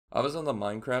I was on the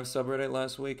Minecraft subreddit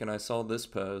last week and I saw this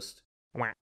post.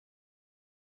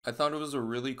 I thought it was a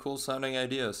really cool sounding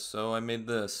idea, so I made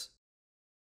this.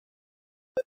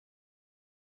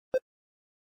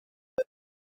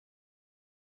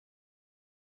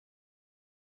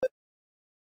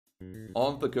 All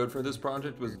of the code for this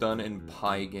project was done in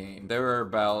Pygame. There are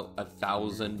about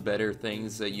 1,000 better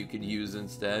things that you could use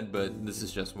instead, but this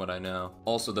is just what I know.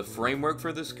 Also, the framework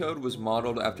for this code was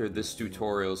modeled after this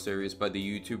tutorial series by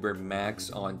the YouTuber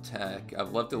Max on Tech.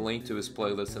 I've left a link to his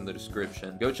playlist in the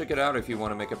description. Go check it out if you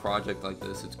want to make a project like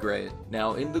this, it's great.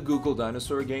 Now, in the Google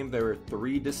Dinosaur Game, there are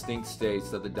 3 distinct states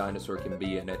that the dinosaur can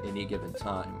be in at any given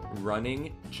time: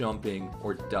 running, jumping,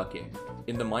 or ducking.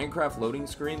 In the Minecraft loading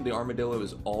screen, the armadillo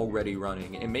is already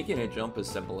running, and making it jump is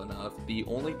simple enough. The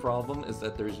only problem is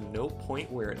that there's no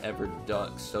point where it ever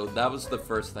ducks, so that was the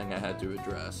first thing I had to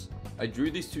address. I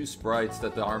drew these 2 sprites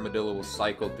that the armadillo will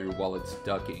cycle through while it's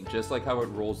ducking, just like how it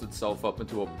rolls itself up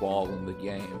into a ball in the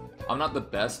game. I'm not the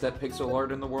best at pixel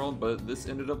art in the world, but this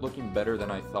ended up looking better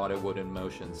than I thought it would in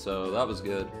motion, so that was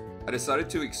good. I decided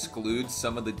to exclude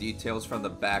some of the details from the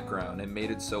background and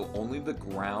made it so only the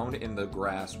ground and the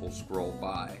grass will scroll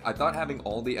by. I thought having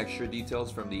all the extra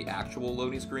details from the actual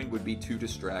loading screen would be too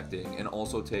distracting and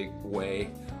also take way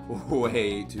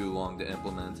too long to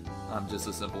implement. I'm just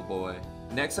a simple boy.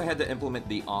 Next, I had to implement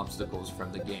the obstacles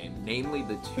from the game, namely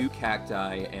the 2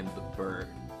 cacti and the bird.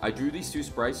 I drew these 2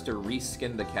 sprites to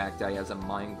reskin the cacti as a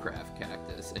Minecraft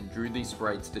cactus, and drew these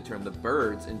sprites to turn the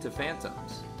birds into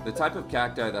phantoms. The type of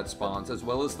cacti that spawns, as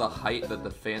well as the height that the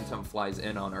phantom flies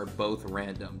in on, are both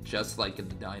random, just like in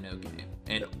the Dino game.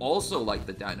 And also like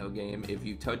the Dino game, if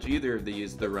you touch either of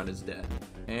these, the run is dead.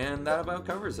 And that about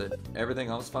covers it. Everything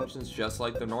else functions just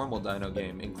like the normal Dino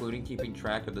game, including keeping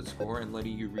track of the score and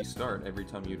letting you restart every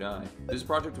time you die. This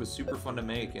project was super fun to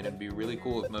make, and it'd be really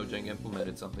cool if Mojang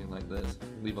implemented something like this.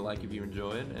 Leave a like if you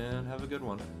enjoyed, and have a good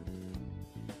one.